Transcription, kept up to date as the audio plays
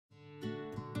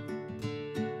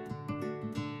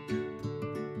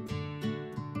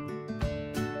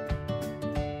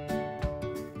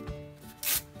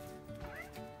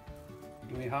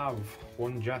have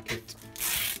one jacket,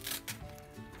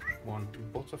 one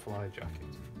butterfly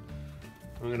jacket.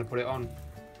 I'm going to put it on.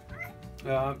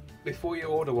 Before you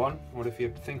order one, or if you're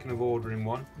thinking of ordering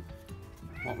one,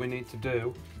 what we need to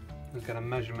do is get a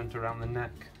measurement around the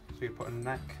neck. So you put a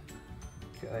neck,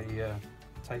 get a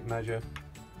tape measure,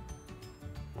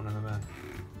 one of them,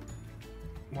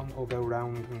 one that will go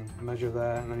round and measure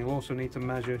there, and then you'll also need to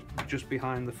measure just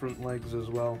behind the front legs as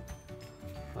well.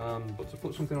 But to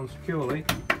put something on securely,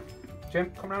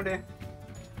 Jim, come round here.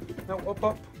 No,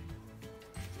 up.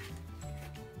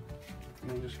 And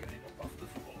then just get it up off the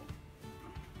floor.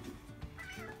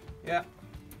 Yeah.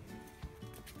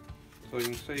 So you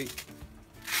can see,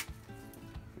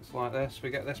 it's like this.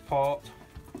 We get this part,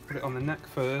 put it on the neck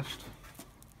first,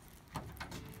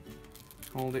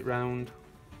 hold it round,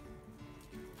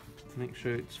 make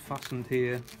sure it's fastened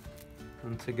here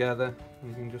and together.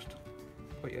 You can just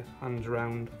put your hands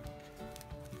round,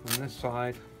 and this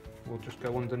side will just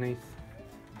go underneath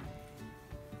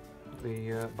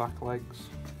the back legs,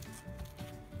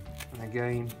 and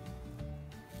again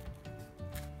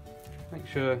make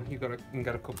sure you can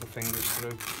get a couple of fingers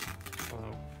through, so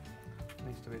it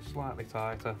needs to be slightly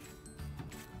tighter,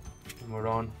 and we're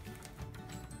on,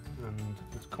 and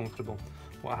it's comfortable.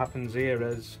 What happens here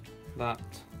is that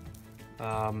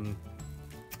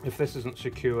if this isn't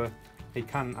secure, it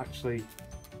can actually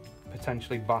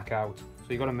potentially back out, so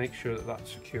you've got to make sure that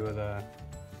that's secure there.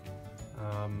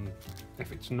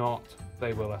 If it's not,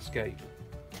 they will escape.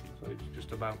 So it's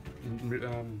just about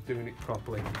doing it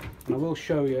properly. And I will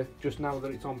show you, just now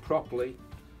that it's on properly,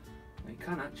 you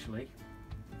can actually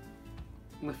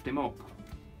lift him up.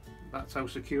 That's how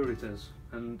secure it is.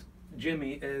 And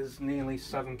Jimmy is nearly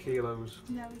 7 kilos,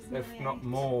 no, if not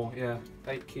more. Yeah,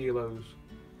 8 kilos.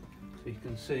 So you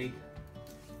can see,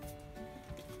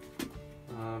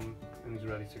 and he's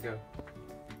ready to go.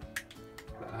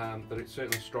 But it's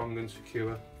certainly strong and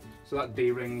secure. So that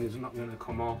D-ring is not going to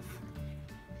come off.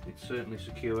 It's certainly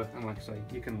secure, and like I say,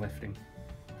 you can lift him.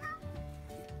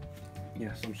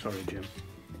 Yes, I'm sorry, Jim.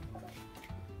 I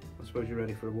suppose you're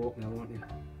ready for a walk now, aren't you?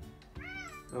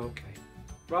 Okay.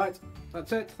 Right,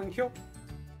 that's it, thank you.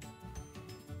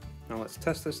 Now let's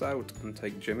test this out and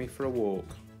take Jimmy for a walk.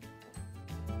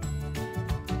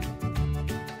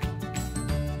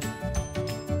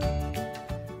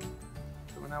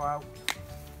 So we're now out.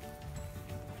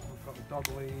 We've got the dog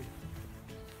lead.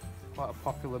 Quite a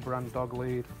popular brand dog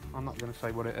lead. I'm not going to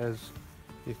say what it is.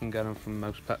 You can get them from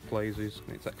most pet places.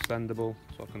 It's extendable,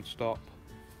 so I can stop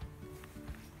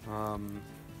and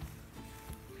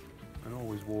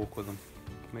always walk with them.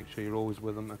 Make sure you're always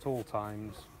with them at all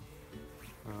times.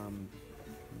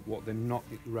 What they're not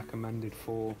recommended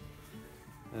for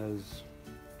is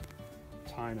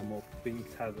tying them up, being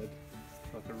tethered.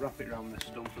 So I can wrap it around this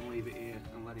stump and leave it here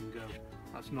and let him go.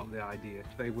 That's not the idea.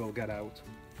 They will get out.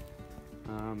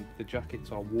 The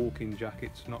jackets are walking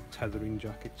jackets, not tethering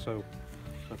jackets, so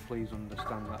please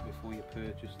understand that before you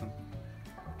purchase them.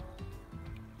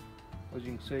 As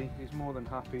you can see, he's more than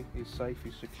happy, he's safe,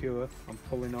 he's secure. I'm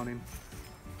pulling on him,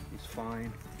 he's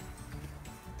fine.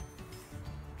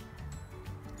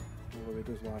 Although he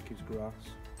does like his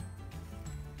grass.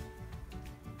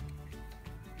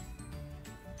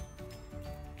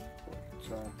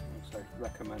 But I'd say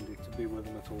recommended to be with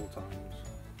him at all times.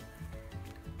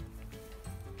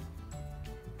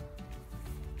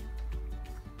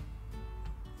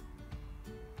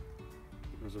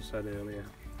 As I said earlier,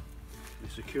 you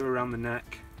secure around the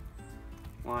neck,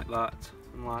 like that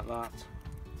and like that.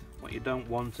 What you don't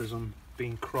want is them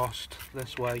being crossed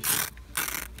this way.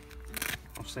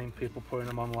 I've seen people putting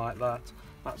them on like that.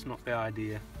 That's not the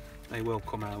idea. They will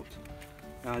come out.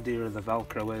 The idea of the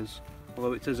Velcro is,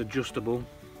 although it is adjustable,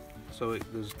 so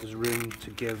there's room to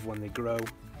give when they grow,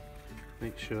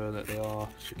 make sure that they are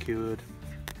secured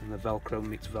and the Velcro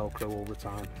meets Velcro all the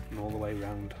time and all the way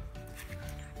around.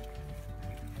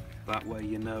 That way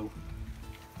you know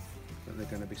that they're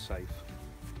going to be safe.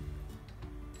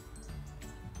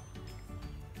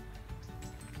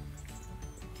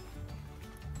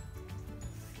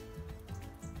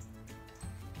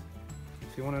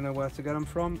 If you want to know where to get them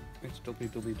from, it's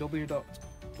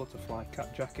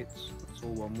www.butterflycatjackets, that's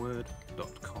all one word,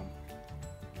 .com.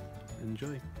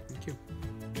 Enjoy, thank you.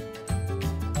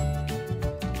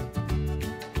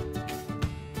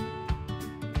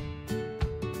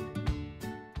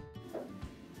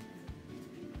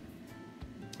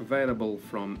 Available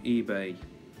from eBay,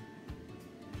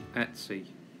 Etsy,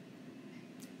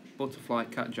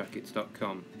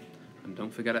 butterflycatjackets.com, and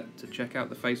don't forget to check out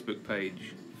the Facebook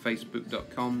page,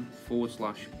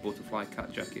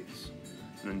 facebook.com/butterflycatjackets,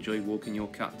 and enjoy walking your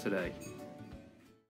cat today.